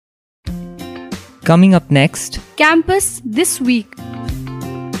Coming up next, Campus This Week.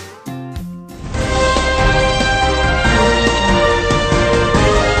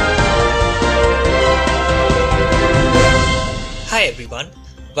 Hi everyone,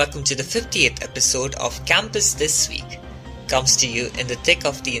 welcome to the 58th episode of Campus This Week. Comes to you in the thick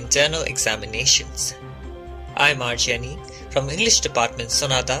of the internal examinations. I'm Arjani from English Department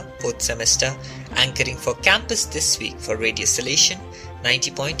Sonata, 4th semester, anchoring for Campus This Week for Radio Salesian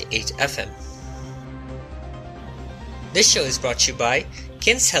 90.8 FM. This show is brought to you by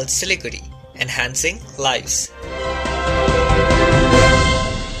KINS Health Siliguri, enhancing lives.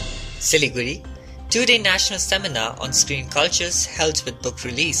 Siliguri, 2-day national seminar on screen cultures held with book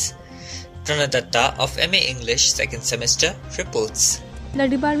release. Pranadatta of MA English 2nd semester reports. The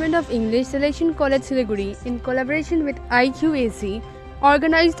Department of English Salesian College Siliguri, in collaboration with IQAC,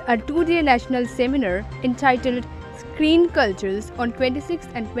 organized a 2-day national seminar entitled Screen Cultures on 26th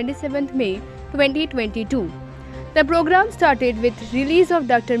and 27th May 2022. The program started with release of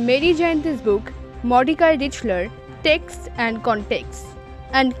Dr. Mary Jayanti's book Mordecai Richler, Texts and Contexts,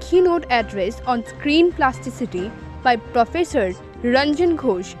 and keynote address on screen plasticity by Professor Ranjan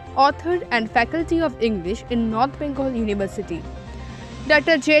Ghosh, author and faculty of English in North Bengal University.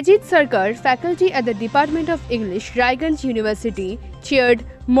 Dr. Jayjit Sarkar, faculty at the Department of English, Raiganj University, chaired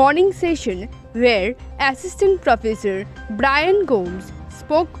morning session where Assistant Professor Brian Gomes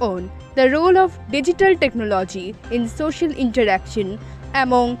spoke on the role of digital technology in social interaction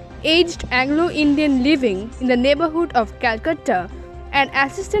among aged Anglo-Indian living in the neighborhood of Calcutta, and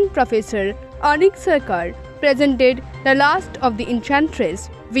Assistant Professor Anik Sarkar presented The Last of the Enchantress,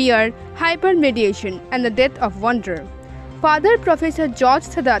 VR, Hypermediation and the Death of Wonder. Father Professor George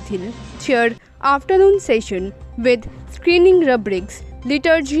Sadathil chaired afternoon session with screening rubrics,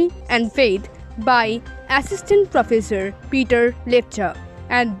 liturgy and faith by Assistant Professor Peter Lepcha,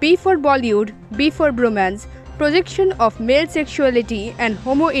 and B for Bollywood, B for Bromance, projection of male sexuality and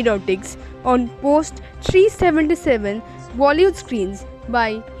homoerotics on post 377 Bollywood screens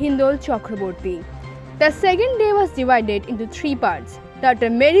by Hindol Chakraborty. The second day was divided into 3 parts. Dr.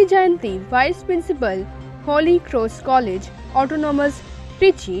 Mary Jayanti, Vice Principal, Holy Cross College, Autonomous,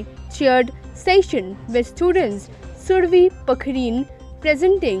 Trichy, chaired session with students Survi Pakhreen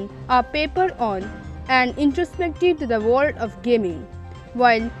presenting a paper on an introspective to the world of gaming,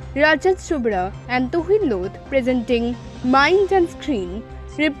 while Rajat Subra and Tuhil Loth presenting Mind and Screen,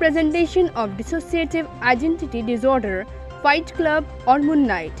 representation of dissociative identity disorder, Fight Club or Moon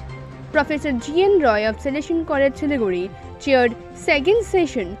Knight. Professor G.N. Roy of Salesian College Siliguri chaired second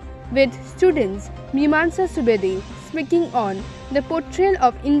session with students Mimansa Subedi speaking on the portrayal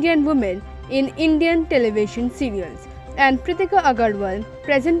of Indian women in Indian television serials, and Pritika Agarwal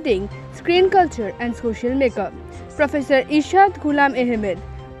presenting screen culture and social makeup. Professor Ishad Ghulam Ahmed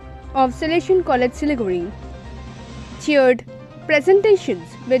of Salesian College Siliguri chaired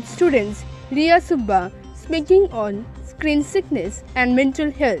presentations with students Riya Subba speaking on screen sickness and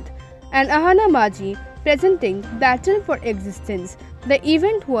mental health, and Ahana Maji presenting Battle for Existence. The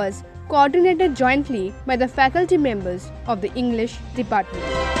event was coordinated jointly by the faculty members of the English department.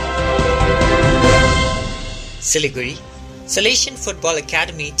 Siliguri, Salesian Football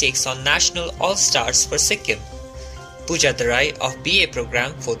Academy takes on National All-Stars for Sikkim. Pooja Darai of BA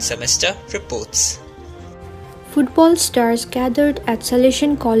program 4th semester reports. Football stars gathered at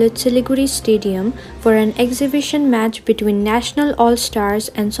Salesian College Siliguri Stadium for an exhibition match between National All-Stars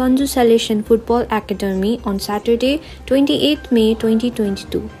and Sanju Salesian Football Academy on Saturday, 28 May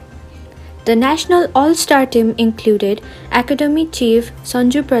 2022. The National All-Star team included Academy Chief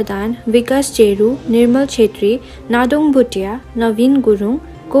Sanju Pradhan, Vikas Jeru, Nirmal Chetri, Nadong Bhutia, Naveen Gurung,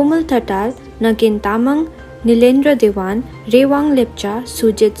 Komal Tatal, Nagin Tamang, Nilendra Dewan, Rewang Lepcha,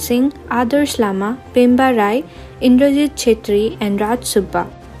 Sujit Singh, Adarsh Lama, Pemba Rai, Indrajit Chetri and Raj Subba.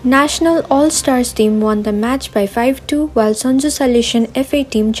 National All-Stars team won the match by 5-2, while Sanju Salesian FA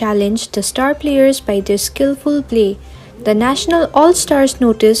team challenged the star players by their skillful play. The National All-Stars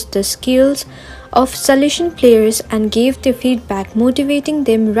noticed the skills of Salesian players and gave their feedback, motivating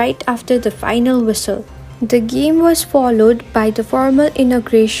them right after the final whistle. The game was followed by the formal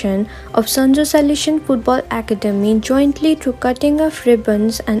inauguration of Sanju Salesian Football Academy jointly through cutting of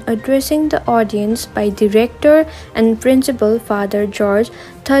ribbons and addressing the audience by Director and Principal Father George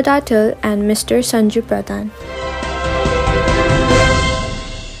Thadatal and Mr. Sanju Pradhan.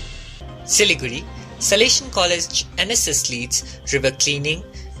 Siliguri, Salesian College NSS leads river cleaning,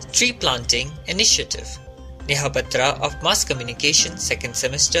 tree planting initiative. Neha Batra of Mass Communication 2nd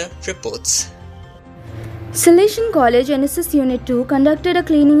semester reports. Salesian College NSS Unit 2 conducted a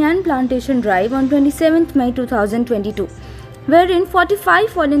cleaning and plantation drive on 27th May 2022. wherein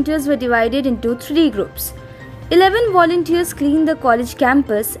 45 volunteers were divided into 3 groups. 11 volunteers cleaned the college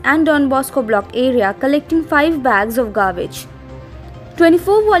campus and Don Bosco block area, collecting 5 bags of garbage.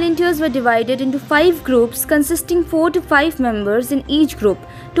 24 volunteers were divided into 5 groups consisting 4 to 5 members in each group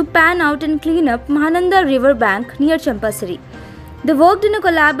to pan out and clean up Mahananda river bank near Champasari. They worked in a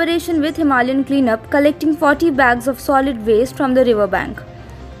collaboration with Himalayan Cleanup, collecting 40 bags of solid waste from the river bank.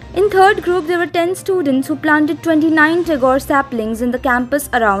 In third group, there were 10 students who planted 29 Tagore saplings in the campus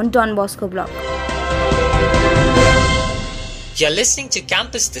around Don Bosco block. You're listening to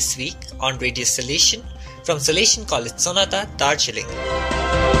Campus This Week on Radio Salesian from Salesian College Sonata, Darjeeling.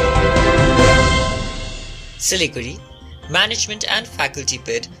 Siliguri, Management and Faculty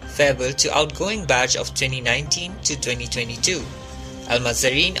bid farewell to outgoing batch of 2019 to 2022.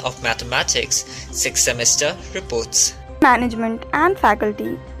 Al-Mazareen of Mathematics, 6th semester, reports. Management and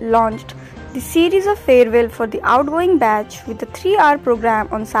Faculty launched the series of farewell for the outgoing batch with a 3-hour program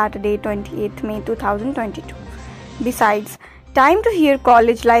on Saturday, 28th May 2022. Besides, time to hear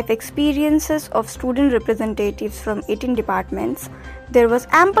college life experiences of student representatives from 18 departments, there was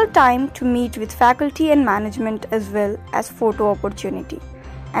ample time to meet with faculty and management as well as photo opportunity,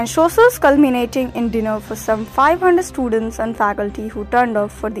 and socials culminating in dinner for some 500 students and faculty who turned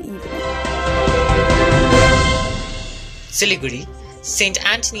up for the evening. Siliguri, St.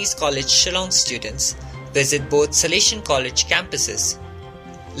 Anthony's College Shillong students visit both Salesian College campuses.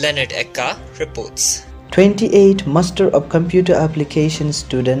 Leonard Ekka reports. 28 Muster of Computer Application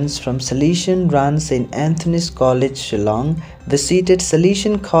students from Salesian run St. Anthony's College Shillong visited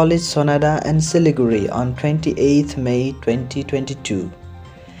Salesian College Sonada and Siliguri on 28th May 2022.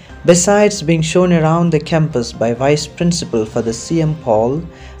 Besides being shown around the campus by Vice Principal for the CM Paul,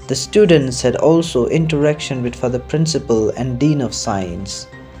 the students had also interaction with the Principal and Dean of Science.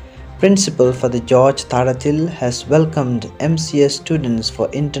 Principal for the George Tharathil has welcomed MCS students for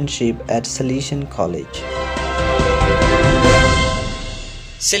internship at Salesian College.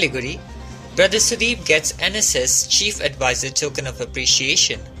 Siliguri, Brother Sudeep gets NSS Chief Advisor Token of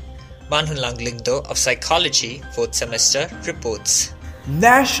Appreciation. Manhun Langlingdo of Psychology, 4th semester, reports.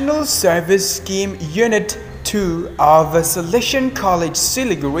 National Service Scheme Unit 2 of Salesian College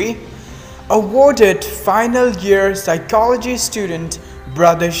Siliguri awarded final year psychology student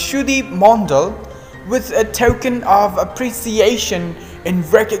Brother Sudeep Mondal with a token of appreciation in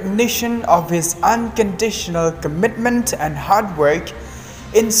recognition of his unconditional commitment and hard work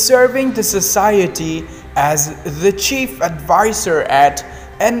in serving the society as the Chief Advisor at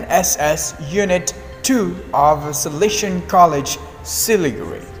NSS Unit 2 of Salesian College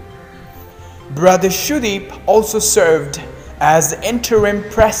Siliguri. Brother Sudeep also served as interim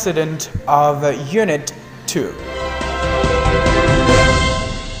president of Unit 2.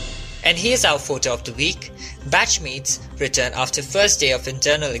 And here's our photo of the week. Batchmates return after first day of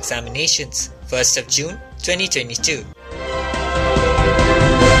internal examinations, 1st of June 2022.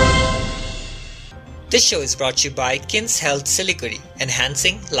 This show is brought to you by KINS Health Siliguri,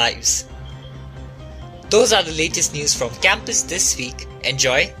 enhancing lives. Those are the latest news from campus this week.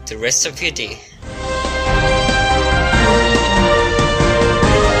 Enjoy the rest of your day.